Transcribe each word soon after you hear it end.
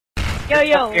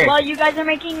Yo, while you guys are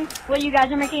making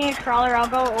a crawler, I'll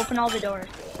go open all the doors.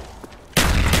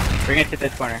 Bring it to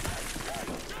this corner.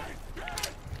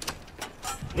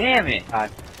 Damn it!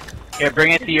 Here,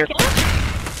 bring it to your. Did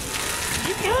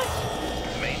you kill it?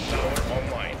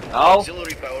 Oh.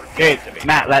 Good,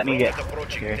 Matt. Let me get.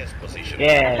 Here. I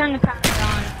Yeah. turned the power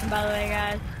on, by the way,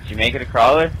 guys. Did you make it a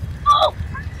crawler? Oh,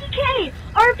 RPK!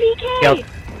 RPK! Killed.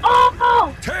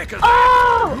 Oh! Take it!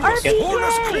 Oh! Hornless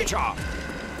RPK! creature!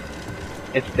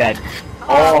 It's dead.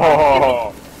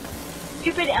 Oh!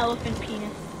 Stupid elephant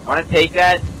penis. Want to take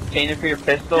that? Change it for your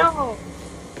pistol? No!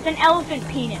 It's an elephant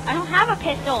penis. I don't have a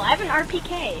pistol. I have an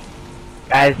RPK.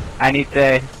 Guys, I need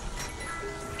to.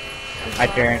 My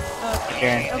turn. My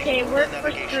turn. Okay, we're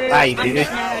screwed. Ah, you I'm did it?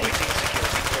 getting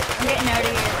out of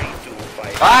here.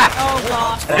 Ah! Oh,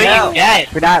 God. What do you get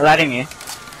for not letting me?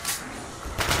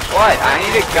 What? I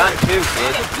need a gun too,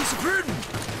 kid.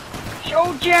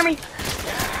 Oh, Jeremy.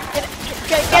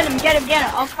 Get him.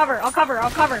 I'll cover. No.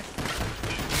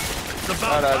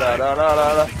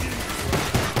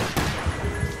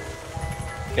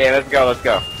 Okay, let's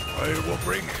go. I will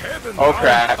bring heaven Oh,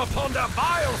 crap. upon the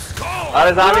vile skull. A lot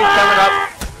of zombies coming up.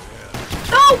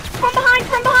 No! From behind!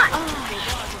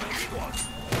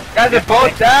 Guys, they're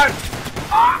both down.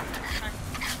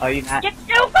 Oh, you not? Go!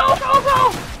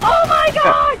 Oh my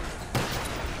God!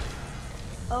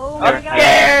 Oh my I'm God!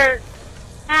 scared.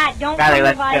 Matt, don't Riley, come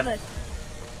let's revive go. us.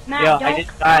 Matt, Yo, I don't just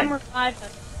come died. revive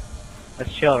us.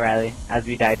 Let's chill, Riley, as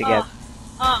we die together.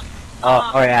 Oh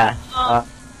Yeah.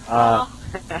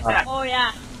 oh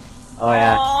yeah. Oh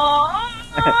yeah.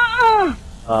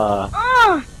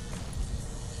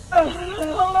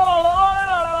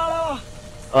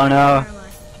 Oh no.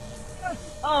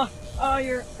 Oh,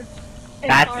 you're.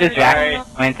 That's distracting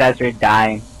points as we're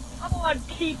dying. Oh, I'm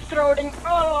deep throating.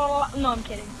 Oh, no, I'm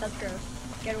kidding. That's gross.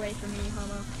 Get away from me,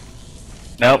 homo.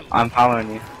 Nope, I'm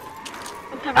following you.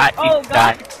 Oh, God.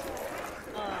 Die.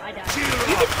 I died.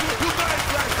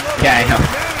 Yeah, I know.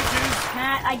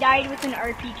 Matt, I died with an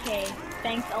RPK.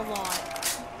 Thanks a lot.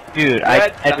 Dude, I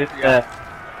died with the...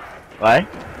 What?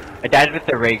 I died with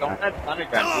the ray gun. Who had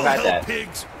that?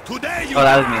 Pigs. Today you Oh,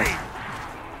 that was me.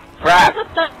 Crap!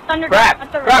 Crap!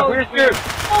 We're screwed!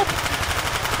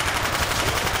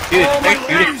 Dude, they're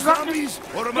shooting. Zombies?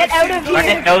 What am Get I out seeing? of here! Run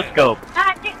in no scope.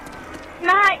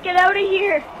 Matt, get out of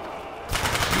here!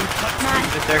 Matt.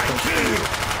 The circle.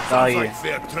 It's all you.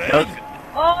 Fair trade. Nope.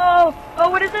 Oh,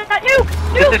 what is it? That nuke!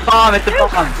 It's a bomb, it's a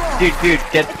bomb! Dude,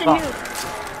 get It's the a bomb. nuke.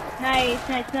 Nice.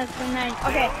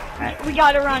 Okay, we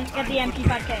gotta run. Get the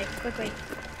MP5K, quickly.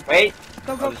 Wait.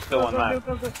 Go. Wait, no,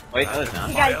 it's not.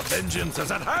 You Fire guys, vengeance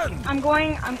is at hand. I'm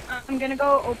gonna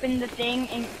go open the thing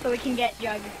and so we can get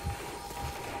Jug.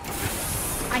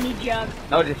 I need Jug.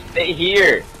 No, just stay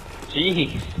here.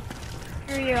 Jeez.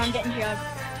 Screw you, I'm getting Jug.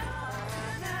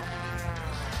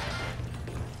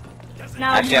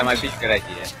 Now, Actually, that might be a good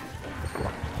idea.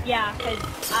 yeah, cause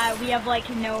we have like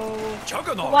no.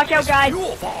 Juggernaut Watch out, is guys!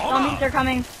 fuel for honor. Zombies are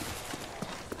coming.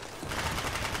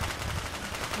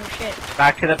 Oh shit!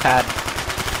 Back to the pad.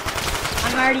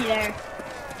 I'm already there.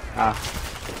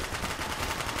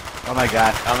 Oh my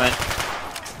god. Coming.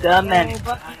 Zombies.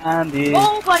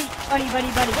 Oh, buddy.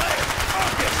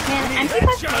 Man,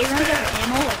 MP5K runs out of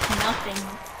ammo like nothing.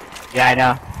 Yeah, I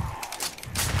know.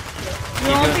 We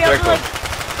won't be able to like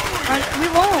run. We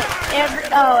won't.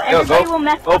 Everybody will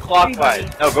mess Go up clockwise.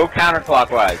 everybody. No, go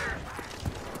counterclockwise.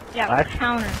 Yeah, What?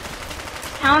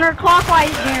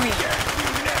 counterclockwise, Jeremy.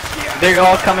 They're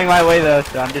all coming my way though,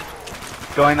 so I'm just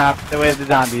going off the way of the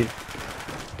zombies.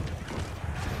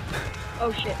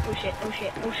 Oh shit.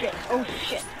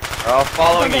 They're all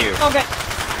following you. Okay.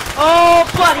 Oh,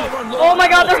 buddy. Oh my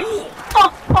god, they're.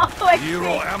 Oh,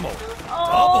 Zero ammo.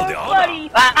 Oh, Double the honor. buddy.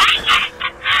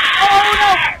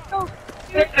 Oh, no.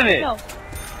 Listen it. No.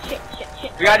 Shit.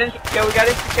 We got this kill. Wait,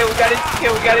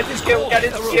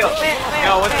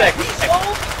 No, one sec.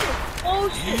 Oh,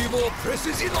 shit. Evil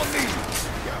presses in on me.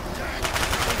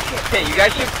 Okay, you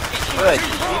guys should be good.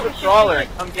 Leave a crawler and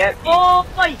come get me. Oh,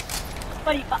 buddy.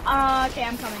 Okay,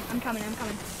 I'm coming. I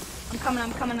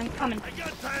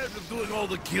got tired of doing all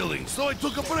the killing, so I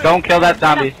took a break. Don't kill that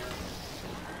zombie. Is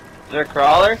there a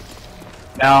crawler?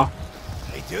 No.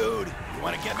 Hey, dude, you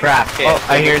want to get me? Crap. Oh,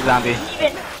 I hear a zombie.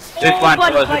 This one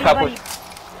was a couple.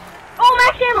 Oh,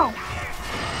 max ammo!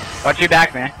 Watch your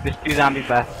back, man. There's 2 zombies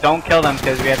left. Don't kill them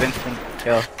because we have instant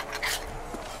kill.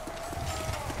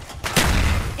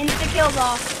 Insta kills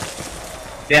off.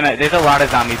 Damn it, there's a lot of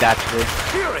zombies actually. Oh,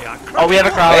 Oh, we have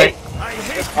a crawler. I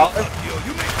hate Crawler? you.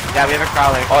 make Yeah, we have a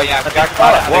crawler. Oh yeah, But we got there's a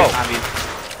lot of crawler. other Whoa. zombies.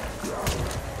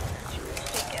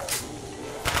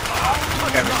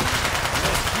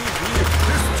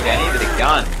 Yeah, I need to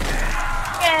gun.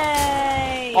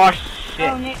 Yay! Oh shit.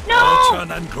 Oh, no!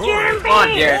 Fortune and glory. Jeremy! Come on,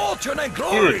 Jared. Fortune and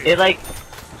glory. Dude, it like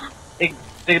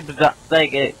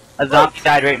a zombie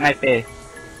died right in my face.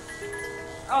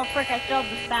 Oh, frick, I still have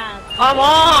the spaz. Come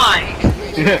on!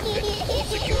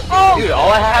 Oh! Dude, all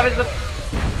I have is a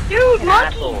Dude,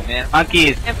 asshole, monkey! man.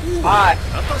 Monkeys. Hot.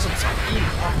 That doesn't sound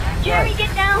easy. Jeremy,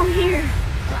 get down here!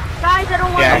 Guys, I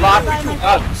don't want Yeah. to Lock by me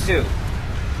myself. up, too.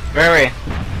 Where are we?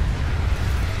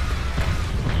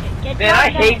 Get Man, I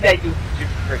down. hate that you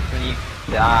when you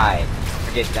die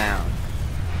or get down.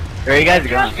 Where are you guys It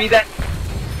going? should be that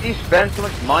you spend so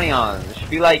much money on them. It should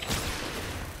be like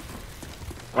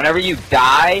whenever you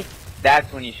die,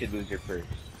 that's when you should lose your purse.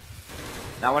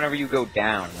 Not whenever you go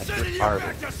down. That's Sending just you horrible.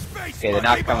 back to space, Okay, they're not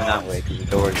monkey coming that balls. way because the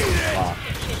doors are locked.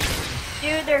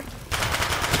 Dude, they're...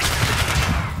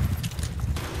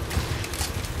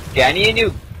 Okay, I need a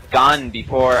new gun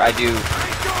before I do. I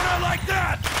ain't doing it like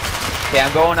that. Okay,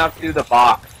 I'm going up to the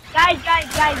box. Guys, okay.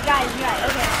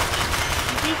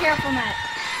 Be careful, Matt.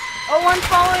 Oh, one's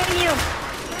following you.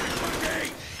 Okay.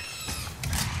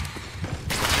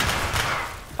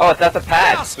 Oh, it's at the They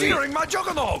pad. are Sweet. steering my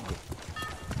juggernaut.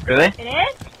 Really? It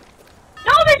is?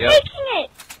 No, they're Yep. taking it!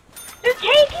 They're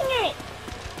taking it!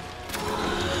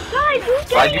 Guys,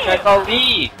 who's Why'd getting you it? guys all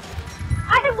leave?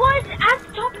 I was at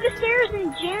the top of the stairs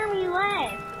and Jeremy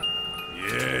left.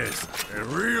 Yes, a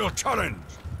real challenge.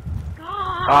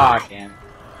 God. Oh, damn.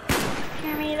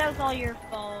 Jeremy, that was all your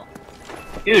fault.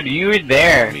 Dude, you were Let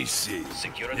there. me see.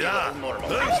 Security normal.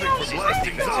 Thanks for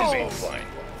blasting those.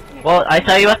 Well, I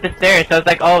saw you up the stairs, so I was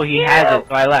like, oh, he has it,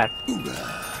 so I left.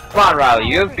 Come on, Riley.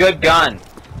 You have good gun.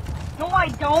 No, I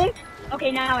don't.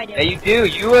 Okay, now I do. Yeah, you do.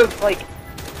 You have like,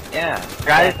 yeah.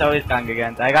 Riley's always done good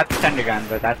guns. I got the Thunder gun,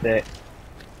 but that's it.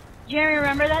 Jeremy,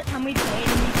 remember that time we played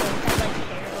and we both had like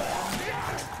terrible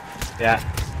guns?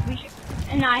 Yeah. We should,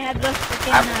 and I had the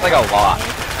freaking. That's like a lot.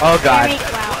 Oh god. Jeremy,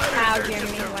 wow,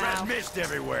 Jeremy, Just a wow. red mist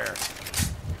everywhere.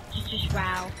 Just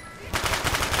wow.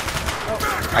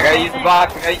 I gotta use the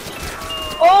box. I gotta...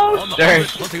 Oh, On the Sure.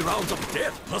 120 rounds of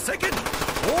death per second.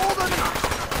 Hold on.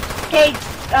 okay,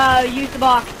 use the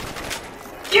box.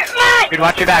 Matt! Dude,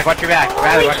 watch your back, watch your back.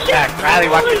 Riley, watch your back. Riley,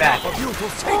 watch your back. Of you to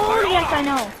save Oh, my yes, I honor.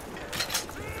 know.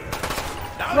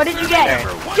 What did you get? There.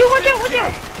 Dude, watch out, watch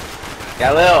out!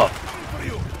 Yeah, Lil. For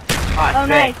you. Oh, Oh,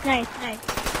 sick. nice.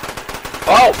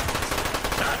 Oh!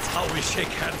 That's how we shake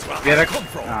hands where The I other... come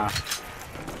from.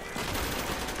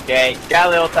 Okay,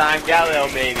 Galil time,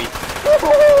 Galil, baby.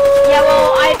 Yeah,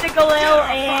 well, I have the Galil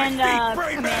and,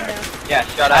 Commando. Yeah,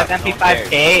 shut I up. have no one cares.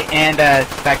 MP5K and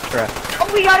Spectra. Oh,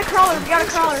 we got a crawler,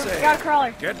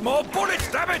 Get more bullets,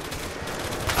 damn it!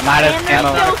 I'm out of And they're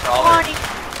ammo. still crawler. spawning.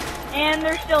 And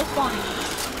they're still spawning.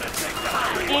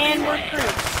 And we're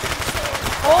screwed.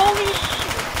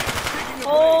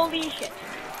 Holy shit.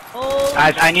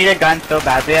 Guys, I need a gun so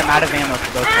badly. I'm out of ammo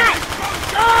for those Matt! things.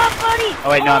 Oh, buddy! Oh,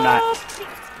 wait, no, I'm not.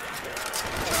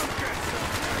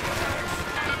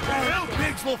 The hell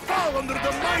pigs will fall under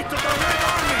the might of the Red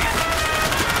Army!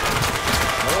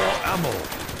 More ammo.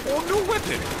 Or new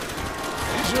weapon.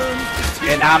 Vision.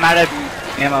 And now I'm out of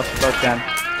ammo for both guns.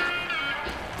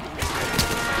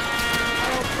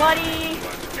 Oh, buddy!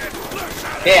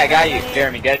 Hey, I got you.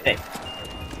 Jeremy, get it.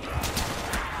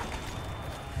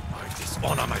 I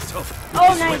dishonor myself. with Oh,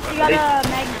 this nice, weapon. you got a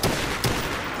magnet.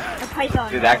 A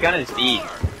python. Dude, that gun is deep.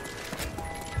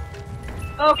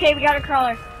 Okay, we got a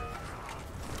crawler.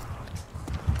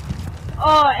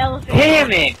 Oh, elephant.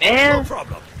 Damn it, No man.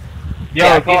 problem. Yo,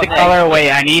 Yeah, get the call it color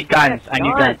away. I need guns. I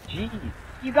need guns. Jeez.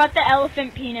 You got the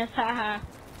elephant penis, haha.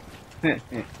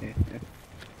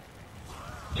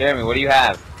 Jeremy, what do you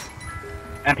have?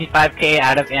 MP5K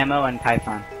out of ammo and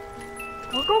Python.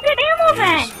 We'll go get ammo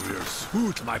then! This will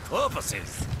suit my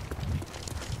purposes.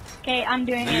 Okay, I'm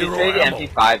doing You it. Zero traded ammo.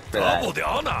 MP5 for that. Double the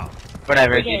honor.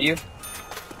 Whatever. We Did you?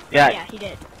 Yeah. Yeah, he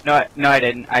did. No, I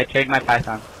didn't. I traded my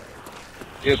Python.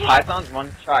 Dude, Python's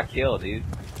one shot kill, dude.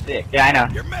 Sick. Yeah, I know.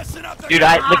 You're messing up the Dude,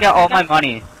 look at all my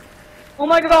money. Oh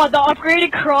my god, the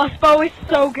upgraded crossbow is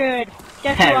so good.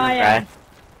 Guess who I am.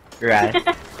 Right.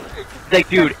 It's like,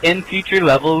 dude, in future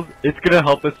levels, it's gonna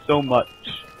help us so much.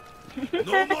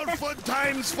 No more fun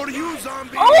times for you,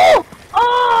 zombie. Oh!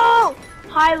 Oh!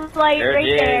 Highlight There right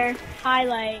it is. there.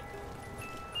 Highlight.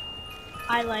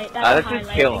 That's a Let's highlight.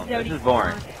 just kill him. Exotic This is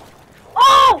boring. spawn.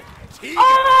 Oh! He-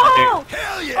 Oh!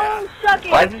 Hell yeah. Oh, suck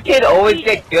it! Why does this kid always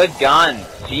get good guns?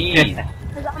 Jeez.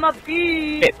 Because I'm a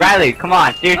beast. Hey, Riley, come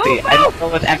on, seriously. Oh, I no. just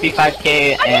go with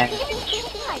MP5K I and didn't even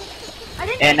try. I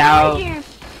didn't and try, now- Jeremy.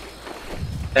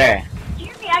 there.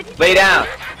 Jeremy, I just Lay down.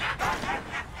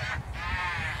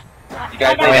 You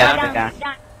guys lay down. Bye-bye,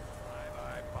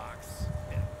 box.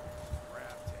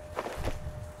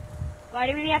 Why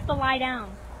do we have to lie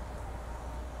down?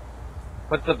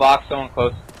 Put the box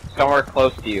somewhere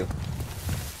close to you.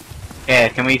 Yeah,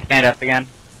 can we stand up again?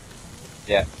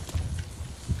 Yeah.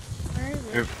 Where is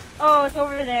it? Oh, it's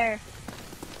over there.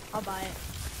 I'll buy it.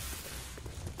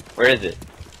 Where is it?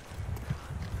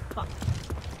 Fuck.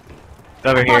 It's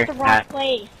over I here. bought the wrong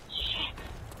place. Shit.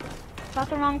 Bought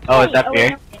the wrong place. Oh, it's up wait,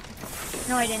 here?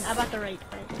 no, I didn't. I bought the right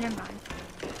place. Never mind.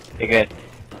 Okay, good.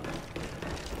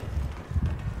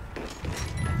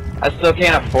 I still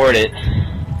can't afford it.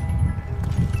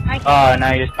 Oh,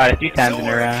 no, you just bought it 2 times in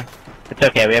a row. It's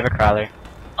okay, we have a crawler.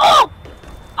 Oh!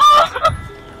 Oh!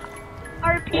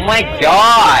 RP. Oh my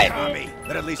god! Tommy,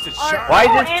 but at least it's Our- sharp. Why Oh,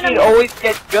 does and this kid I'm- always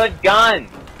get good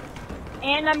guns?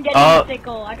 And I'm getting Oh. a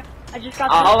sickle. I just got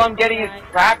the All I'm sickle getting is guy.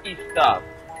 crappy stuff.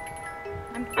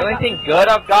 The only thing good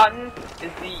I've gotten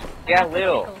is the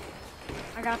little.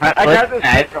 I got I the I got What's the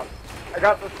that? sickle. I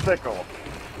got the sickle.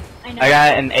 I know. I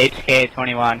got an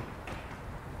HK-21.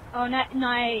 Oh,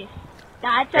 nice.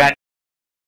 That's I got a